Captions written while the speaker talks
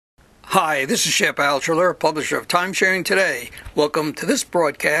Hi, this is Shep Altshuler, publisher of TimeSharing Today. Welcome to this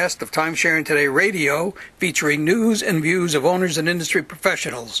broadcast of TimeSharing Today Radio, featuring news and views of owners and industry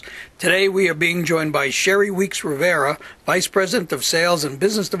professionals. Today we are being joined by Sherri Weeks Rivera, Vice President of Sales and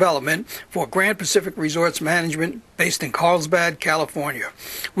Business Development for Grand Pacific Resorts Management, based in Carlsbad, California.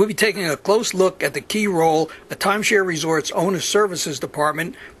 We'll be taking a close look at the key role the Timeshare Resorts Owner Services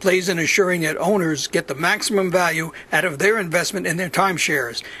Department plays in ensuring that owners get the maximum value out of their investment in their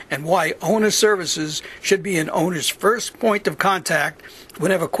timeshares, and why owner services should be an owner's first point of contact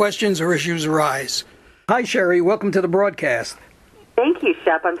whenever questions or issues arise. Hi, Sherri. Welcome to the broadcast. Thank you,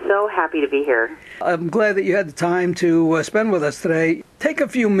 Shep. I'm so happy to be here. I'm glad that you had the time to spend with us today. Take a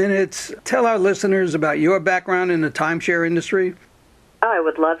few minutes, tell our listeners about your background in the timeshare industry. Oh, I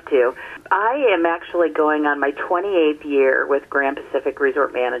would love to. I am actually going on my 28th year with Grand Pacific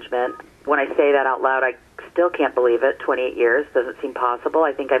Resort Management. When I say that out loud, I still can't believe it. 28 years doesn't seem possible.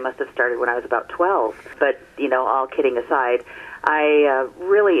 I think I must have started when I was about 12. But, all kidding aside, I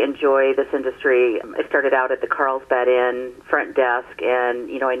really enjoy this industry. I started out at the Carlsbad Inn front desk, and,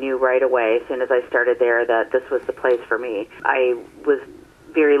 I knew right away, as soon as I started there, that this was the place for me. I was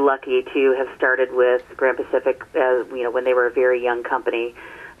very lucky to have started with Grand Pacific, when they were a very young company.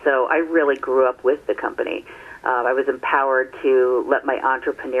 So I really grew up with the company. I was empowered to let my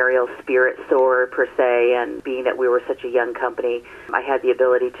entrepreneurial spirit soar, per se, and being that we were such a young company, I had the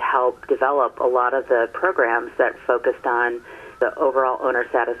ability to help develop a lot of the programs that focused on the overall owner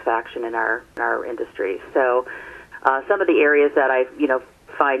satisfaction in our industry. So some of the areas that I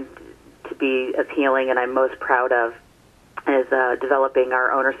find to be appealing and I'm most proud of is developing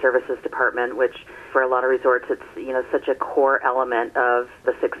our owner services department, which for a lot of resorts, it's such a core element of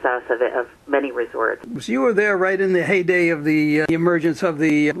the success of many resorts. So you were there right in the heyday of the emergence of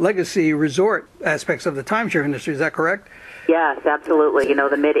the legacy resort aspects of the timeshare industry. Is that correct? Yes, absolutely.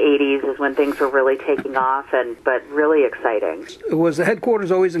 The mid-'80s is when things were really taking off, but really exciting. Was the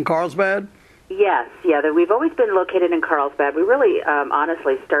headquarters always in Carlsbad? Yes, we've always been located in Carlsbad. We really,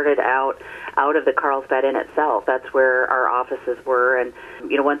 honestly, started out of the Carlsbad Inn itself. That's where our offices were. And,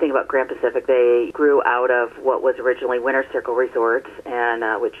 one thing about Grand Pacific, they grew out of what was originally Winter Circle Resorts,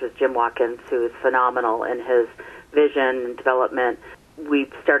 and which was Jim Watkins, who is phenomenal in his vision and development. We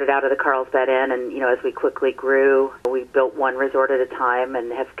started out of the Carlsbad Inn, and, as we quickly grew, we built one resort at a time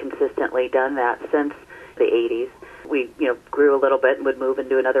and have consistently done that since the 80s. We, grew a little bit and would move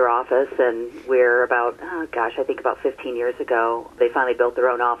into another office, and we're about 15 years ago, they finally built their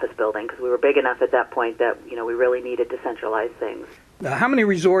own office building because we were big enough at that point that, we really needed to centralize things. How many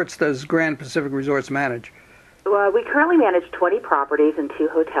resorts does Grand Pacific Resorts manage? Well, we currently manage 20 properties and 2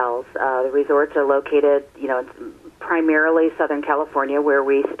 hotels. The resorts are located, primarily Southern California, where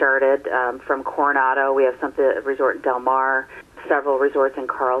we started. From Coronado, we have a resort in Del Mar, several resorts in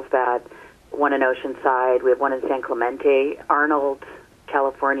Carlsbad, one in Oceanside. We have one in San Clemente, Arnold,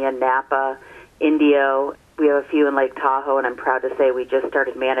 California, Napa, Indio. We have a few in Lake Tahoe, and I'm proud to say we just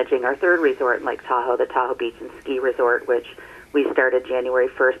started managing our 3rd resort in Lake Tahoe, the Tahoe Beach and Ski Resort, which we started January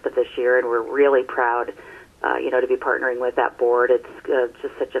 1st of this year, and we're really proud, to be partnering with that board. It's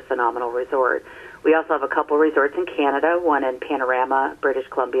just such a phenomenal resort. We also have a couple resorts in Canada, one in Panorama, British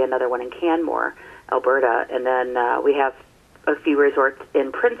Columbia, another one in Canmore, Alberta, and then we have a few resorts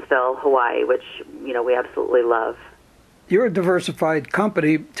in Princeville, Hawaii, which, we absolutely love. You're a diversified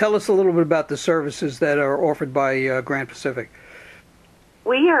company. Tell us a little bit about the services that are offered by Grand Pacific.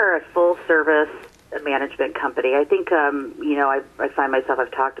 We are a full-service management company. I think, I find myself,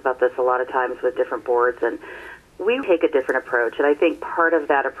 I've talked about this a lot of times with different boards, and we take a different approach. And I think part of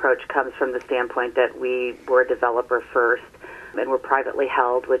that approach comes from the standpoint that we were a developer first, and we're privately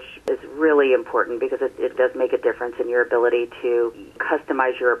held, which is really important because it does make a difference in your ability to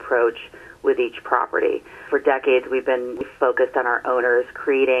customize your approach with each property. For decades, we've been focused on our owners,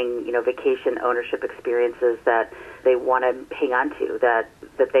 creating, vacation ownership experiences that they want to hang on to, that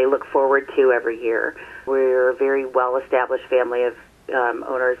they look forward to every year. We're a very well-established family of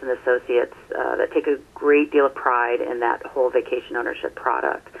owners and associates that take a great deal of pride in that whole vacation ownership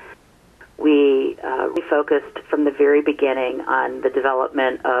product. We focused from the very beginning on the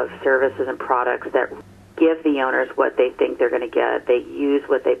development of services and products that give the owners what they think they're going to get. They use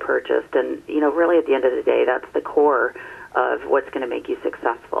what they purchased, and really at the end of the day, that's the core of what's going to make you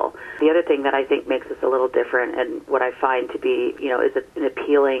successful. The other thing that I think makes us a little different, and what I find to be is an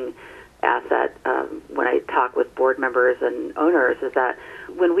appealing asset when I talk with board members and owners, is that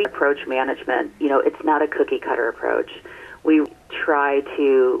when we approach management, it's not a cookie cutter approach. We try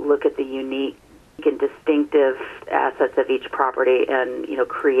to look at the unique and distinctive assets of each property and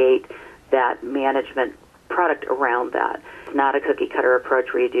create that management product around that. It's not a cookie-cutter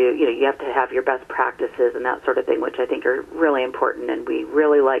approach where you have to have your best practices and that sort of thing, which I think are really important, and we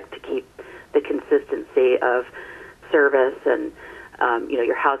really like to keep the consistency of service and,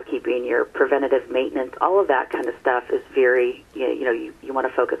 your housekeeping, your preventative maintenance, all of that kind of stuff is very, you want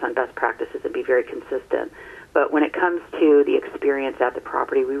to focus on best practices and be very consistent. But when it comes to the experience at the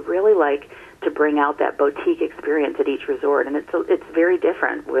property, we really like to bring out that boutique experience at each resort, and it's very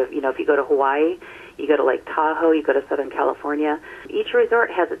different. With if you go to Hawaii, you go to Lake Tahoe, you go to Southern California, each resort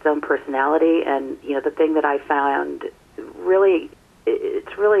has its own personality, and the thing that I found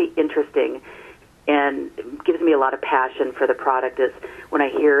it's really interesting and gives me a lot of passion for the product is when I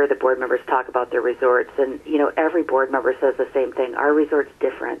hear the board members talk about their resorts, and every board member says the same thing: our resort's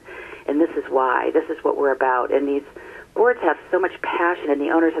different, and this is why, this is what we're about. And these boards have so much passion, and the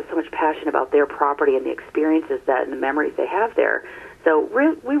owners have so much passion about their property and the experiences and the memories they have there. So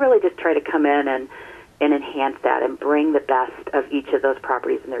we really just try to come in and enhance that and bring the best of each of those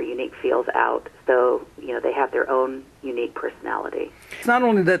properties and their unique feels out, so they have their own unique personality. It's not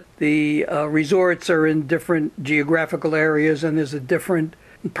only that the resorts are in different geographical areas and there's a different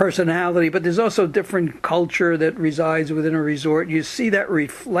personality, but there's also different culture that resides within a resort. You see that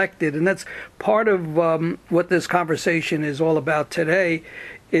reflected, and that's part of what this conversation is all about today,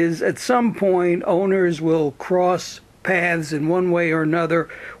 is at some point owners will cross paths in one way or another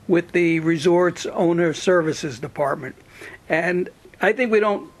with the resort's owner services department. And I think we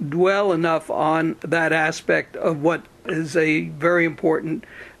don't dwell enough on that aspect of what is a very important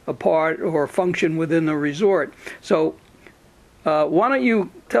part or function within the resort. So why don't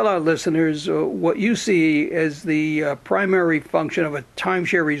you tell our listeners what you see as the primary function of a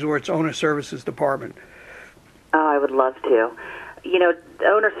timeshare resort's owner services department? Oh, I would love to.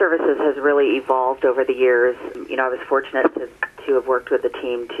 Owner services has really evolved over the years. I was fortunate to have worked with the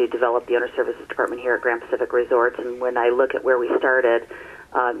team to develop the owner services department here at Grand Pacific Resorts. And when I look at where we started,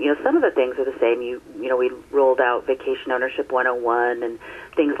 some of the things are the same. We rolled out Vacation Ownership 101 and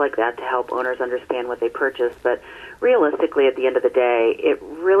things like that to help owners understand what they purchase. But realistically, at the end of the day, it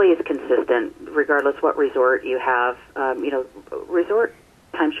really is consistent, regardless what resort you have. Resort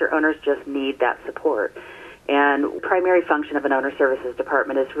timeshare owners just need that support. And primary function of an owner services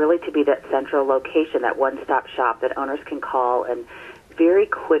department is really to be that central location, that one-stop shop that owners can call and very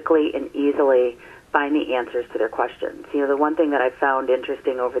quickly and easily find the answers to their questions. The one thing that I've found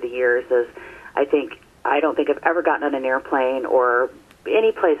interesting over the years is I don't think I've ever gotten on an airplane or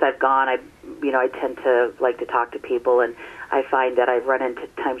any place I've gone. I tend to like to talk to people, and I find that I run into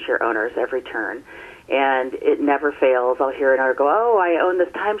timeshare owners every turn, and it never fails. I'll hear an owner go, "Oh, I own this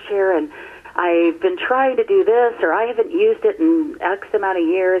timeshare, and I've been trying to do this, or I haven't used it in X amount of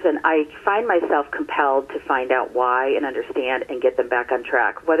years," and I find myself compelled to find out why and understand and get them back on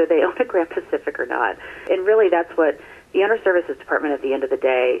track, whether they own a Grand Pacific or not. And really that's what the owner services department at the end of the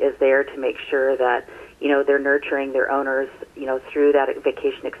day is there to make sure that, they're nurturing their owners, through that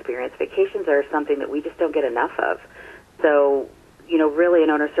vacation experience. Vacations are something that we just don't get enough of. So, really an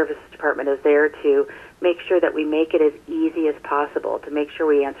owner services department is there to make sure that we make it as easy as possible, to make sure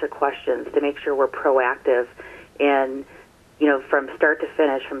we answer questions, to make sure we're proactive, and from start to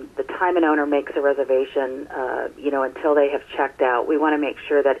finish, from the time an owner makes a reservation, until they have checked out, we want to make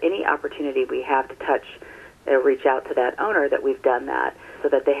sure that any opportunity we have to touch, reach out to that owner, that we've done that, so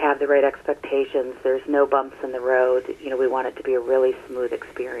that they have the right expectations. There's no bumps in the road. We want it to be a really smooth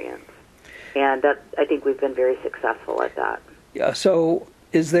experience, and I think we've been very successful at that. Yeah. So,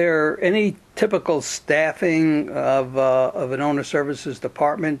 is there any typical staffing of an owner services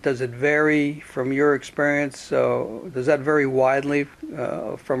department? Does it vary from your experience? Does that vary widely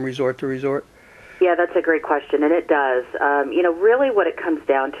from resort to resort? Yeah, that's a great question, and it does. Really what it comes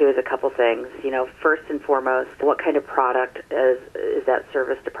down to is a couple things. First and foremost, what kind of product is that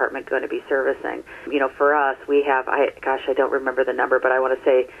service department going to be servicing? For us, we have, I don't remember the number, but I want to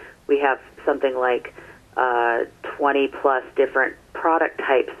say we have something like 20-plus different product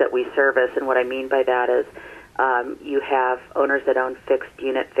types that we service, and what I mean by that is you have owners that own fixed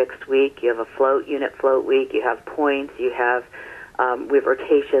unit, fixed week, you have a float unit, float week, you have points, we have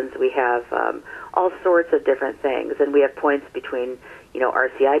rotations, we have all sorts of different things, and we have points between,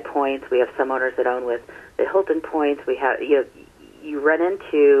 RCI points, we have some owners that own with the Hilton points, we have, you run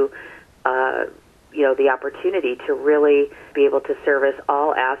into, the opportunity to really be able to service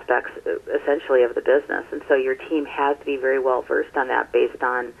all aspects, essentially, of the business. And so your team has to be very well versed on that based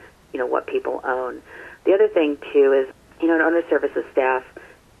on, what people own. The other thing, too, is, an owner services staff,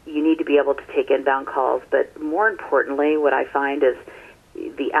 you need to be able to take inbound calls. But more importantly, what I find is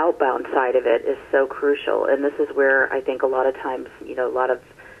the outbound side of it is so crucial. And this is where I think a lot of times, a lot of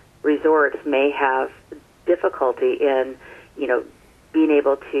resorts may have difficulty in, being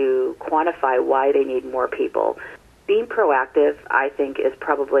able to quantify why they need more people. Being proactive, I think, is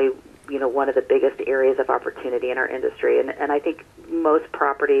probably, one of the biggest areas of opportunity in our industry. And I think most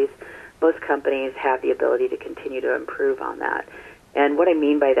most companies have the ability to continue to improve on that. And what I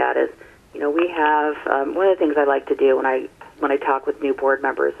mean by that is, we have, one of the things I like to do when I talk with new board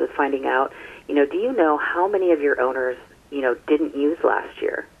members is finding out, do you know how many of your owners, didn't use last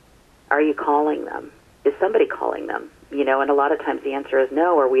year? Are you calling them? Is somebody calling them? And a lot of times the answer is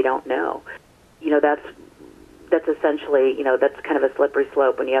no, or we don't know. That's essentially, that's kind of a slippery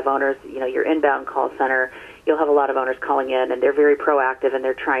slope. When you have owners, your inbound call center, you'll have a lot of owners calling in, and they're very proactive, and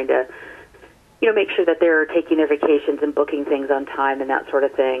they're trying to, make sure that they're taking their vacations and booking things on time and that sort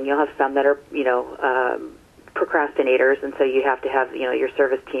of thing. You'll have some that are, procrastinators, and so you have to have, your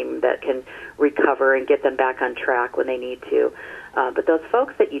service team that can recover and get them back on track when they need to. But those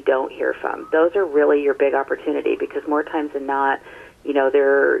folks that you don't hear from, those are really your big opportunity, because more times than not, you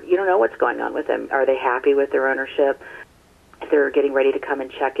don't know what's going on with them. Are they happy with their ownership? If they're getting ready to come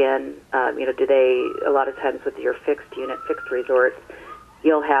and check in, do they, a lot of times with your fixed resorts,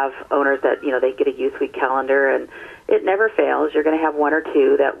 you'll have owners that, they get a youth week calendar, and it never fails. You're going to have one or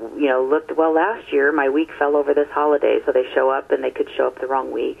two that, looked, well, last year my week fell over this holiday, so they show up and they could show up the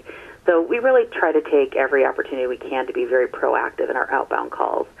wrong week. So we really try to take every opportunity we can to be very proactive in our outbound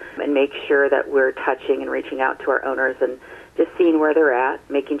calls and make sure that we're touching and reaching out to our owners and just seeing where they're at,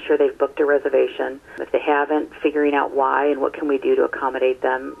 making sure they've booked a reservation. If they haven't, figuring out why and what can we do to accommodate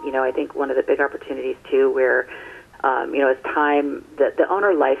them. I think one of the big opportunities, too, where as time, the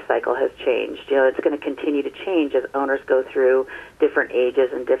owner life cycle has changed. It's going to continue to change as owners go through different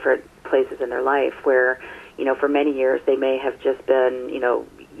ages and different places in their life where, for many years they may have just been,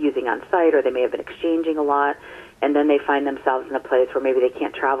 using on site, or they may have been exchanging a lot, and then they find themselves in a place where maybe they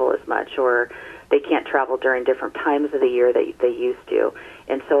can't travel as much, or they can't travel during different times of the year that they used to.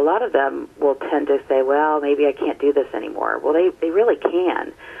 And so a lot of them will tend to say, well, maybe I can't do this anymore. Well, they really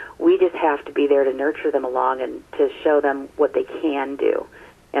can. We just have to be there to nurture them along and to show them what they can do.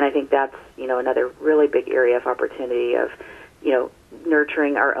 And I think that's, another really big area of opportunity of,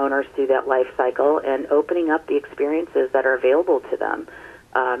 nurturing our owners through that life cycle and opening up the experiences that are available to them,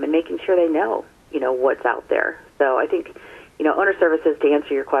 and making sure they know, what's out there. So I think, owner services, to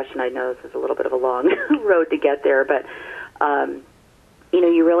answer your question, I know this is a little bit of a long road to get there, but,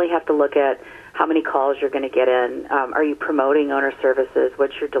 you really have to look at how many calls you're going to get in. Are you promoting owner services?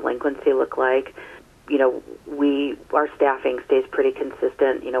 What's your delinquency look like? Our staffing stays pretty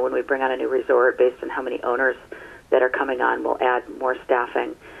consistent. When we bring on a new resort, based on how many owners that are coming on, we'll add more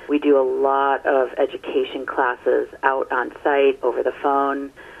staffing. We do a lot of education classes out on site, over the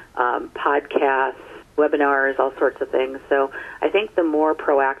phone, podcasts, webinars, all sorts of things. So I think the more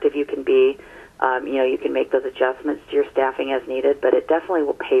proactive you can be, you can make those adjustments to your staffing as needed, but it definitely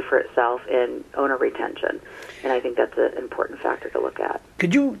will pay for itself in owner retention. And I think that's an important factor to look at.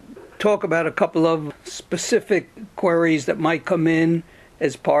 Could you talk about a couple of specific queries that might come in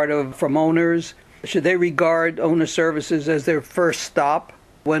as part of from owners? Should they regard owner services as their first stop?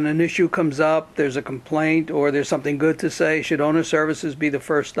 When an issue comes up, there's a complaint or there's something good to say, should owner services be the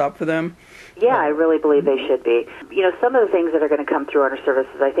first stop for them? Yeah, I really believe they should be. Some of the things that are going to come through owner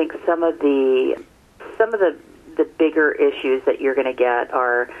services, I think some of the bigger issues that you're going to get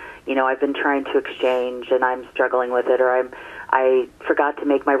are, I've been trying to exchange and I'm struggling with it, or I forgot to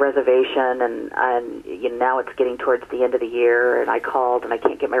make my reservation and now it's getting towards the end of the year and I called and I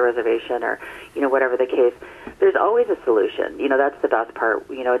can't get my reservation, or, whatever the case. There's always a solution. That's the best part.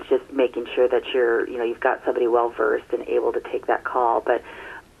 It's just making sure that you've got somebody well-versed and able to take that call. But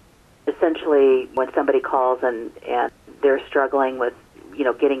essentially, when somebody calls and they're struggling with,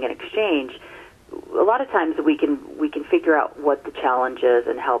 getting an exchange, a lot of times we can figure out what the challenge is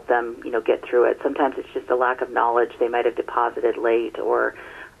and help them, get through it. Sometimes it's just a lack of knowledge. They might have deposited late, or,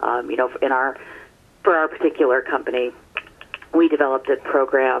 for our particular company, we developed a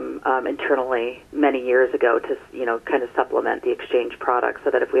program internally many years ago to, kind of supplement the exchange product,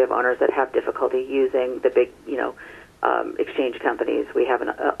 so that if we have owners that have difficulty using the big, exchange companies, we have an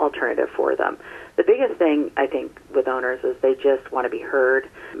alternative for them. The biggest thing, I think, with owners is they just want to be heard.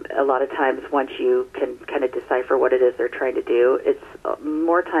 A lot of times, once you can kind of decipher what it is they're trying to do, it's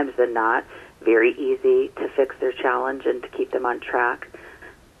more times than not very easy to fix their challenge and to keep them on track.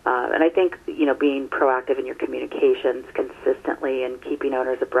 And I think, being proactive in your communications consistently and keeping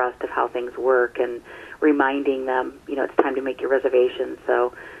owners abreast of how things work and reminding them, it's time to make your reservations.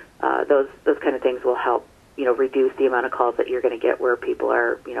 So those kind of things will help, reduce the amount of calls that you're going to get where people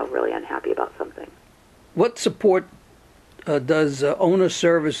are, really unhappy about something. What support does owner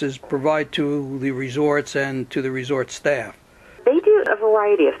services provide to the resorts and to the resort staff? They do a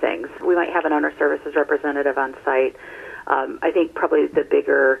variety of things. We might have an owner services representative on site. I think probably the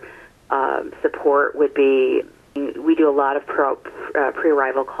bigger support would be, we do a lot of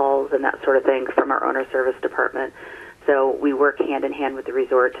pre-arrival calls and that sort of thing from our owner service department. So we work hand in hand with the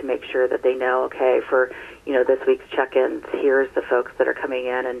resort to make sure that they know, okay, for this week's check-ins, here's the folks that are coming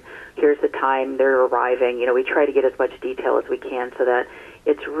in, and here's the time they're arriving. We try to get as much detail as we can so that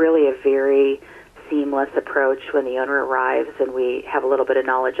it's really a very seamless approach when the owner arrives, and we have a little bit of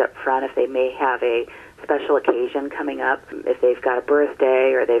knowledge up front if they may have a special occasion coming up, if they've got a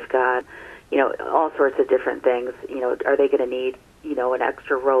birthday or they've got all sorts of different things. Are they going to need an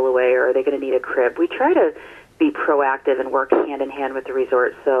extra rollaway, or are they going to need a crib? We try to be proactive and work hand in hand with the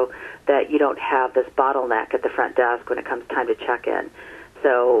resort so that you don't have this bottleneck at the front desk when it comes time to check in.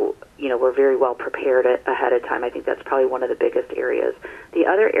 So, we're very well prepared ahead of time. I think that's probably one of the biggest areas. The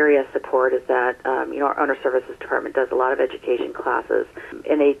other area of support is that, our owner services department does a lot of education classes,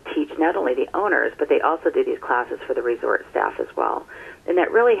 and they teach not only the owners, but they also do these classes for the resort staff as well. And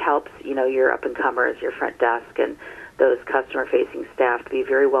that really helps, your up-and-comers, your front desk, and those customer-facing staff to be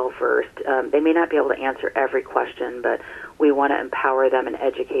very well-versed. They may not be able to answer every question, but we want to empower them and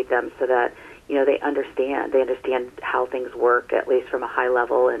educate them so that, they understand how things work, at least from a high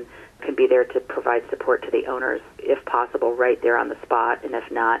level, and can be there to provide support to the owners, if possible, right there on the spot, and if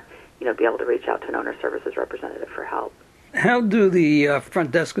not, be able to reach out to an owner services representative for help. How do the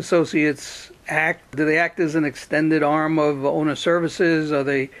front desk associates act? Do they act as an extended arm of owner services? Are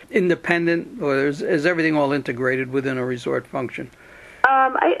they independent, or is everything all integrated within a resort function?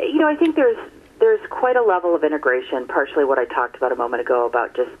 I think there's quite a level of integration, partially what I talked about a moment ago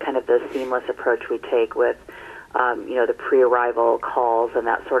about just kind of the seamless approach we take with, the pre-arrival calls and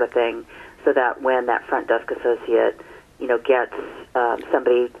that sort of thing, so that when that front desk associate, gets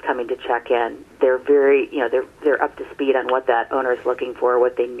somebody coming to check in, they're very, they're up to speed on what that owner is looking for,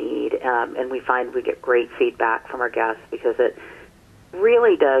 what they need, and we find we get great feedback from our guests because it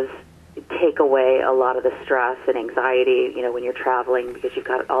really does take away a lot of the stress and anxiety, when you're traveling, because you've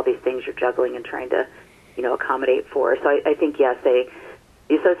got all these things you're juggling and trying to, accommodate for. So I think, yes, the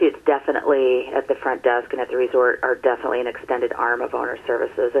associates definitely at the front desk and at the resort are definitely an extended arm of owner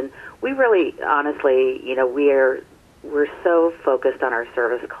services. And we really, honestly, we're so focused on our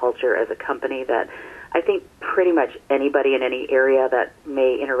service culture as a company that I think pretty much anybody in any area that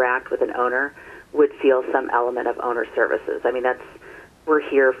may interact with an owner would feel some element of owner services. I mean, we're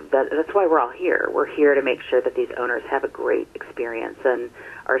here. That's why we're all here. We're here to make sure that these owners have a great experience, and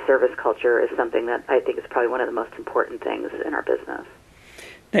our service culture is something that I think is probably one of the most important things in our business.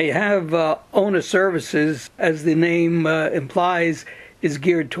 They have owner services, as the name implies, is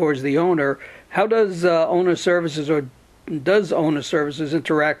geared towards the owner. How does owner services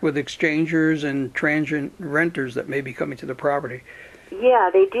interact with exchangers and transient renters that may be coming to the property? Yeah,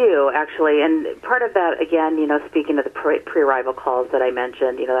 they do, actually. And part of that, again, speaking of the pre-arrival calls that I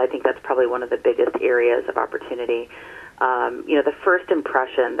mentioned, I think that's probably one of the biggest areas of opportunity. The first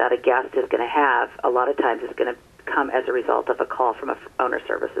impression that a guest is going to have a lot of times is going to come as a result of a call from a owner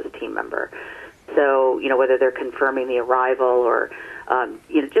services team member. So, whether they're confirming the arrival or,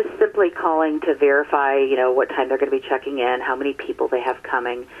 just simply calling to verify, what time they're going to be checking in, how many people they have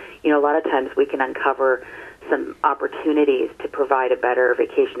coming. A lot of times we can uncover some opportunities to provide a better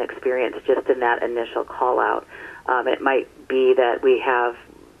vacation experience just in that initial call out. It might be that we have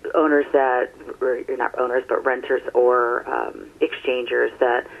owners or not owners, but renters or exchangers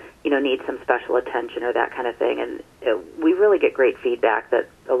that, need some special attention or that kind of thing. And we really get great feedback that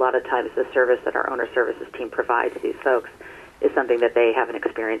a lot of times the service that our owner services team provides these folks is something that they haven't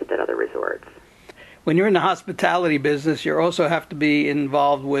experienced at other resorts. When you're in the hospitality business, you also have to be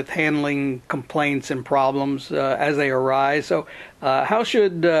involved with handling complaints and problems as they arise. So how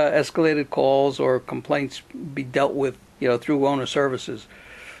should escalated calls or complaints be dealt with, through owner services?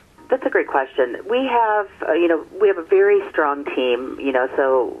 That's a great question. We have a very strong team,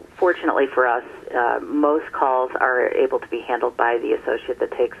 so fortunately for us, most calls are able to be handled by the associate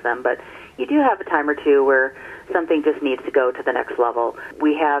that takes them, but you do have a time or two where something just needs to go to the next level.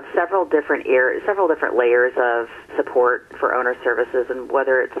 We have several different layers of support for owner services, and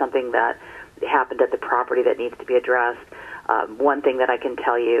whether it's something that happened at the property that needs to be addressed. One thing that I can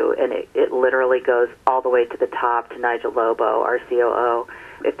tell you, and it literally goes all the way to the top to Nigel Lobo, our COO,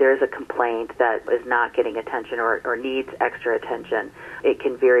 if there's a complaint that is not getting attention or needs extra attention, it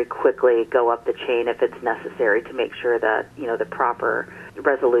can very quickly go up the chain if it's necessary to make sure that, the proper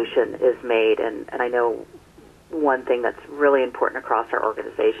resolution is made. And I know one thing that's really important across our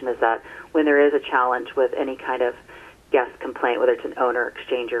organization is that when there is a challenge with any kind of guest complaint, whether it's an owner,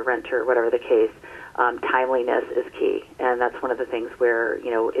 exchanger, renter, whatever the case, timeliness is key. And that's one of the things where,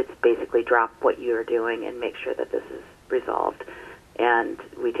 it's basically drop what you're doing and make sure that this is resolved. And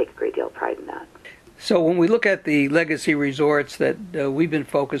we take a great deal of pride in that. So when we look at the legacy resorts that we've been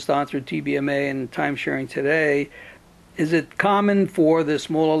focused on through TBMA and Timesharing Today, is it common for the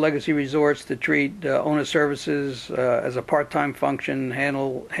smaller legacy resorts to treat owner services as a part-time function,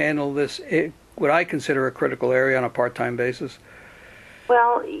 handle this, what I consider a critical area, on a part-time basis?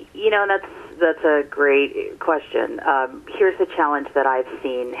 Well, that's a great question. Here's the challenge that I've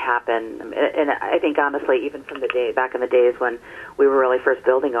seen happen, and I think honestly, even from back in the days when we were really first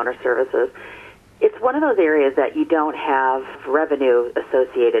building owner services, it's one of those areas that you don't have revenue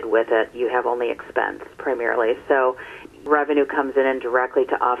associated with it. You have only expense primarily. So revenue comes in indirectly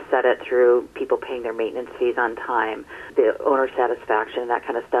to offset it through people paying their maintenance fees on time, the owner satisfaction, that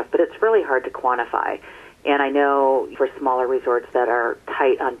kind of stuff. But it's really hard to quantify. And I know for smaller resorts that are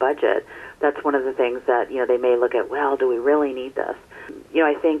tight on budget, that's one of the things that, they may look at, well, do we really need this?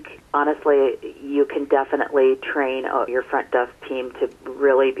 I think, honestly, you can definitely train your front desk team to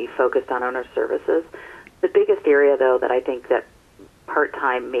really be focused on owner services. The biggest area, though, that I think that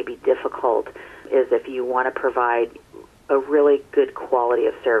part-time may be difficult is if you want to provide a really good quality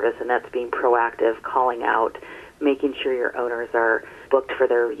of service, and that's being proactive, calling out, making sure your owners are booked for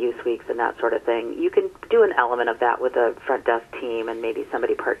their use weeks and that sort of thing. You can do an element of that with a front desk team and maybe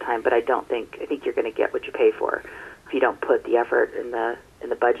somebody part-time, but I think you're going to get what you pay for. If you don't put the effort and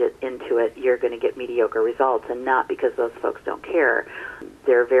the budget into it, you're going to get mediocre results, and not because those folks don't care.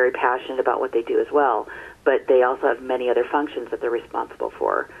 They're very passionate about what they do as well, but they also have many other functions that they're responsible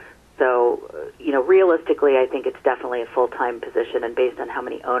for. So, realistically, I think it's definitely a full-time position, and based on how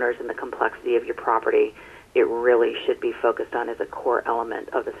many owners and the complexity of your property, it really should be focused on as a core element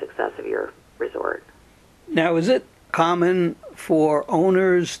of the success of your resort. Now, is it common for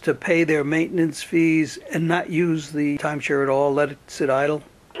owners to pay their maintenance fees and not use the timeshare at all, let it sit idle?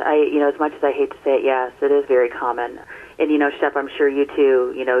 As much as I hate to say it, yes, it is very common. And, Shep, I'm sure you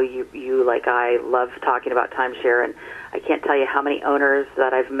too, you like I love talking about timeshare, and I can't tell you how many owners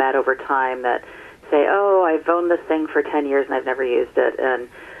that I've met over time that say, oh, I've owned this thing for 10 years and I've never used it. And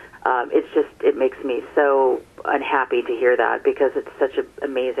it makes me so unhappy to hear that, because it's such an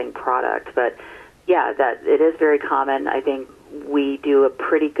amazing product. But yeah, that it is very common. I think we do a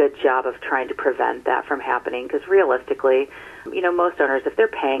pretty good job of trying to prevent that from happening, because realistically, most owners, if they're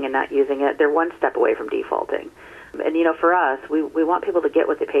paying and not using it, they're one step away from defaulting. And, for us, we want people to get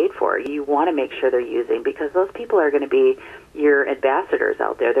what they paid for. You want to make sure they're using, because those people are going to be your ambassadors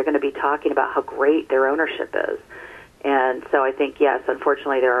out there. They're going to be talking about how great their ownership is. And so I think, yes,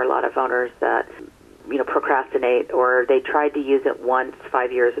 unfortunately, there are a lot of owners that, procrastinate, or they tried to use it once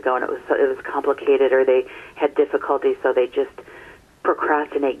 5 years ago and it was complicated, or they had difficulty, so they just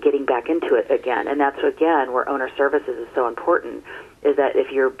procrastinate getting back into it again. And that's, again, where owner services is so important, is that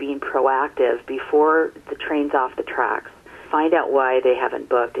if you're being proactive before the train's off the tracks, find out why they haven't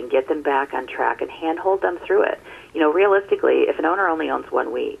booked and get them back on track and handhold them through it. Realistically, if an owner only owns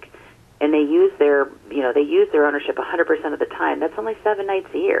 1 week and they use their ownership 100% of the time, that's only 7 nights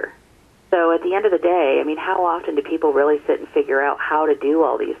a year. So at the end of the day, how often do people really sit and figure out how to do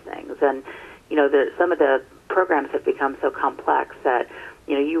all these things? And, some of the programs have become so complex that,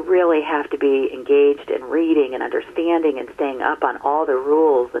 you really have to be engaged in reading and understanding and staying up on all the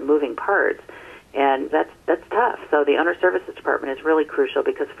rules and moving parts. And that's tough. So the owner services department is really crucial,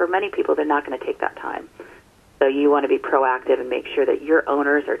 because for many people, they're not going to take that time. So you want to be proactive and make sure that your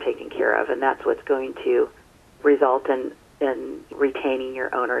owners are taken care of, and that's what's going to result in retaining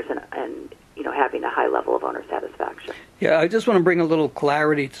your owners and having a high level of owner satisfaction. Yeah, I just want to bring a little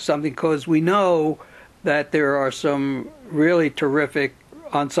clarity to something, because we know that there are some really terrific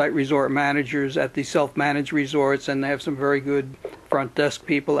on-site resort managers at the self-managed resorts, and they have some very good front desk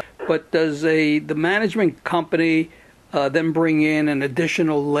people. But does the management company then bring in an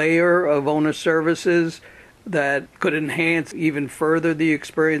additional layer of owner services that could enhance even further the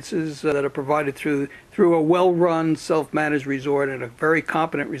experiences that are provided through a well-run self-managed resort and a very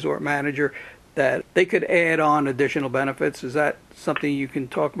competent resort manager, that they could add on additional benefits? Is that something you can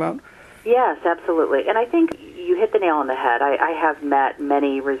talk about? Yes, absolutely. And I think you hit the nail on the head. I have met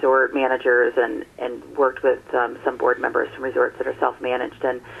many resort managers and worked with some board members from resorts that are self-managed,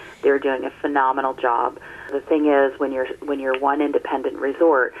 and they're doing a phenomenal job. The thing is, when you're one independent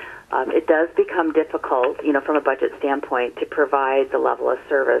resort, it does become difficult, from a budget standpoint, to provide the level of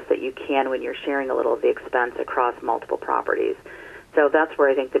service that you can when you're sharing a little of the expense across multiple properties. So that's where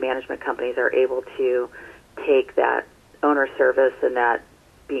I think the management companies are able to take that owner service and that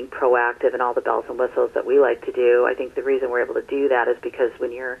being proactive and all the bells and whistles that we like to do. I think the reason we're able to do that is because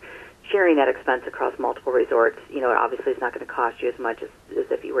when you're sharing that expense across multiple resorts, obviously it's not going to cost you as much as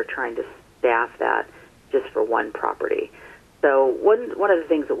if you were trying to staff that just for one property. So one of the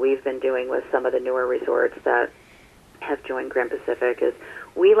things that we've been doing with some of the newer resorts that have joined Grand Pacific is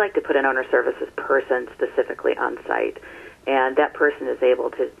we like to put an owner services person specifically on site. And that person is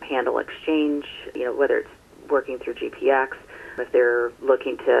able to handle exchange, whether it's working through GPX, if they're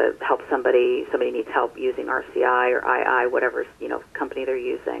looking to help somebody needs help using RCI or II, whatever, company they're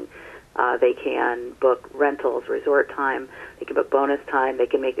using. They can book rentals, resort time, they can book bonus time, they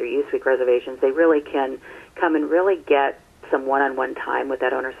can make their use week reservations. They really can come and really get some one-on-one time with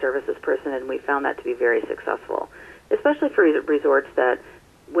that owner services person, and we found that to be very successful, especially for resorts that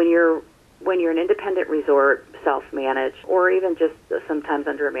when you're an independent resort, self-managed, or even just sometimes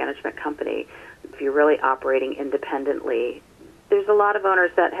under a management company, if you're really operating independently, there's a lot of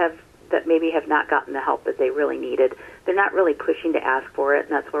owners that maybe have not gotten the help that they really needed. They're not really pushing to ask for it,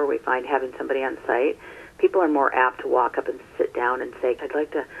 and that's where we find having somebody on site. People are more apt to walk up and sit down and say,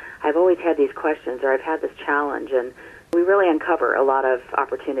 I've always had these questions, or I've had this challenge, and we really uncover a lot of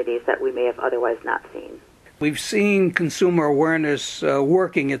opportunities that we may have otherwise not seen. We've seen consumer awareness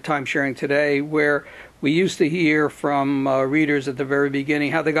working at Timesharing Today, where we used to hear from readers at the very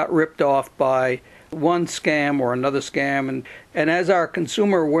beginning how they got ripped off by one scam or another scam. And as our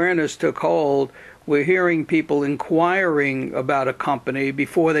consumer awareness took hold, we're hearing people inquiring about a company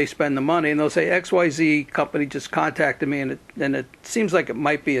before they spend the money. And they'll say, XYZ company just contacted me, and it seems like it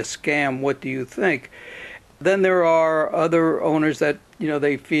might be a scam. What do you think? Then there are other owners that,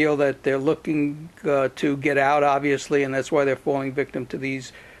 they feel that they're looking to get out, obviously, and that's why they're falling victim to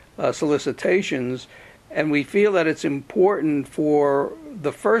these solicitations. And we feel that it's important for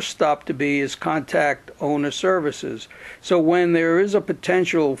the first stop to be is contact owner services. So when there is a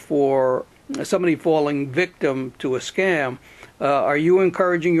potential for somebody falling victim to a scam, are you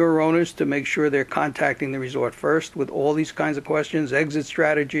encouraging your owners to make sure they're contacting the resort first with all these kinds of questions, exit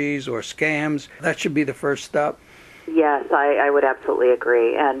strategies or scams? That should be the first step. Yes, I would absolutely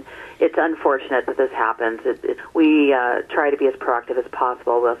agree. And it's unfortunate that this happens. We try to be as proactive as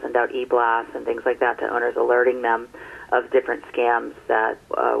possible. We'll send out e-blasts and things like that to owners, alerting them of different scams that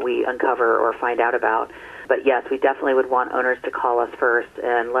we uncover or find out about. But yes, we definitely would want owners to call us first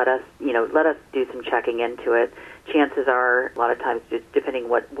and let us do some checking into it. Chances are, a lot of times, depending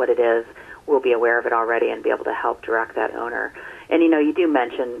what it is, we'll be aware of it already and be able to help direct that owner. And, you do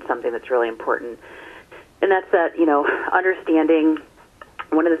mention something that's really important, and that's that, understanding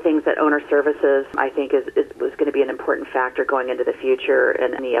one of the things that owner services, I think, was going to be an important factor going into the future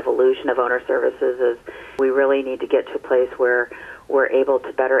and the evolution of owner services is we really need to get to a place where we're able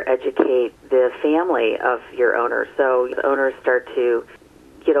to better educate the family of your owners. So the owners start to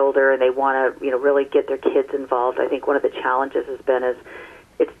get older and they want to, really get their kids involved. I think one of the challenges has been is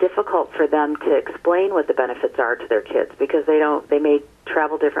it's difficult for them to explain what the benefits are to their kids because they may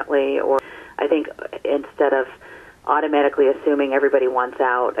travel differently, or I think instead of automatically assuming everybody wants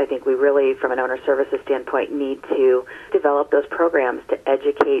out, I think we really, from an owner services standpoint, need to develop those programs to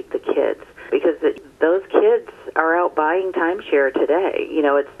educate the kids because those kids are out buying timeshare today.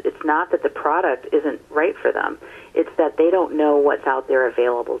 It's not that the product isn't right for them. It's that they don't know what's out there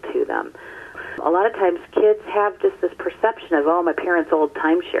available to them. A lot of times kids have just this perception of, my parents' old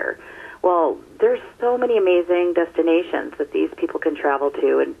timeshare. Well, there's so many amazing destinations that these people can travel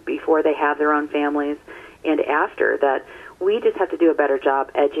to and before they have their own families and after that. We just have to do a better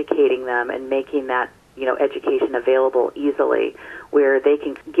job educating them and making that, education available easily where they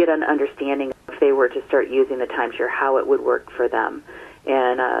can get an understanding if they were to start using the timeshare, how it would work for them.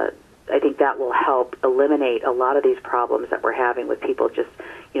 And I think that will help eliminate a lot of these problems that we're having with people just,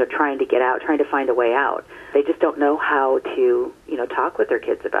 trying to get out, trying to find a way out. They just don't know how to, talk with their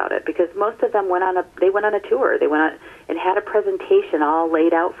kids about it because most of them went on a tour. They went on and had a presentation all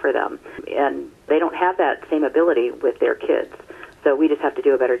laid out for them, and they don't have that same ability with their kids. So we just have to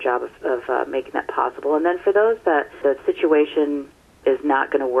do a better job of making that possible. And then for those that the situation is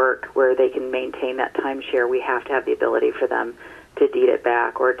not going to work where they can maintain that timeshare, we have to have the ability for them to deed it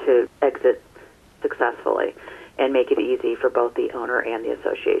back or to exit successfully and make it easy for both the owner and the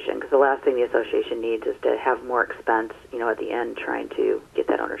association. Because the last thing the association needs is to have more expense, at the end trying to get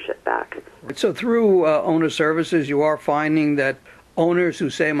that ownership back. So through owner services, you are finding that owners who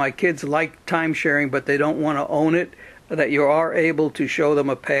say, my kids like timesharing, but they don't want to own it, that you are able to show them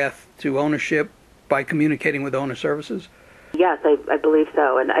a path to ownership by communicating with owner services? Yes, I believe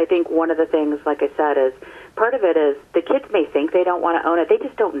so. And I think one of the things, like I said, is part of it is the kids may think they don't want to own it. They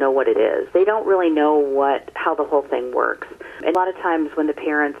just don't know what it is. They don't really know how the whole thing works. And a lot of times when the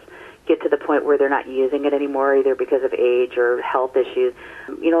parents get to the point where they're not using it anymore, either because of age or health issues,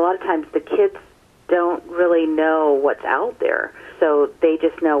 a lot of times the kids don't really know what's out there. So they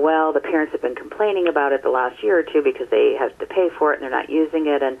just know, well, the parents have been complaining about it the last year or two because they have to pay for it and they're not using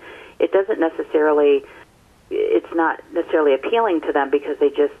it, and it's not necessarily appealing to them because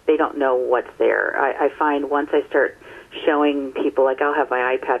they don't know what's there. I find once I start showing people, like I'll have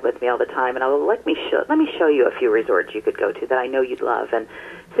my iPad with me all the time, and I'll let me show you a few resorts you could go to that I know you'd love. And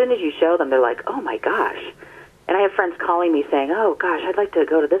as soon as you show them, they're like, oh my gosh. And I have friends calling me saying, oh gosh, I'd like to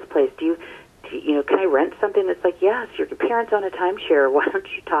go to this place. Can I rent something? That's like, yes, your parents own a timeshare. Why don't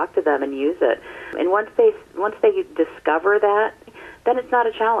you talk to them and use it? And once they discover that, then it's not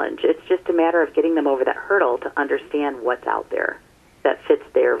a challenge. It's just a matter of getting them over that hurdle to understand what's out there that fits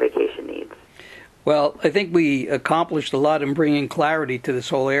their vacation needs. Well, I think we accomplished a lot in bringing clarity to this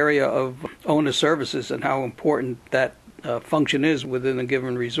whole area of owner services and how important that function is within a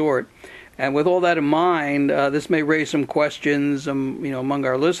given resort. And with all that in mind, this may raise some questions, among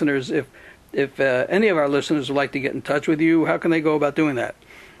our listeners. If any of our listeners would like to get in touch with you, how can they go about doing that?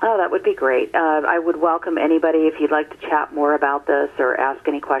 Oh, that would be great. I would welcome anybody. If you'd like to chat more about this or ask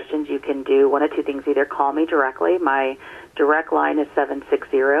any questions, you can do one of two things. Either call me directly. My direct line is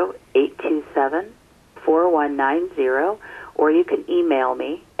 760-827-4190, or you can email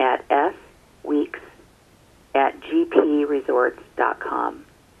me at sweeks@gpresorts.com.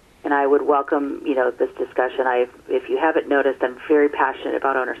 And I would welcome, this discussion. If you haven't noticed, I'm very passionate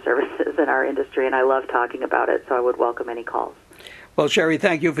about owner services in our industry, and I love talking about it, so I would welcome any calls. Well, Sherri,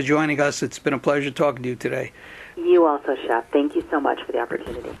 thank you for joining us. It's been a pleasure talking to you today. You also, Shep. Thank you so much for the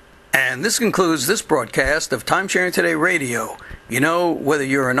opportunity. And this concludes this broadcast of TimeSharing Today Radio. Whether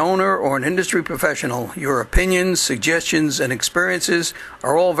you're an owner or an industry professional, your opinions, suggestions, and experiences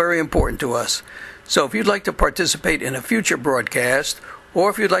are all very important to us. So if you'd like to participate in a future broadcast, or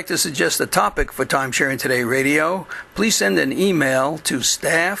if you'd like to suggest a topic for TimeSharing Today Radio, please send an email to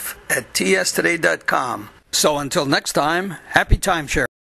staff@tstoday.com. So until next time, happy timesharing.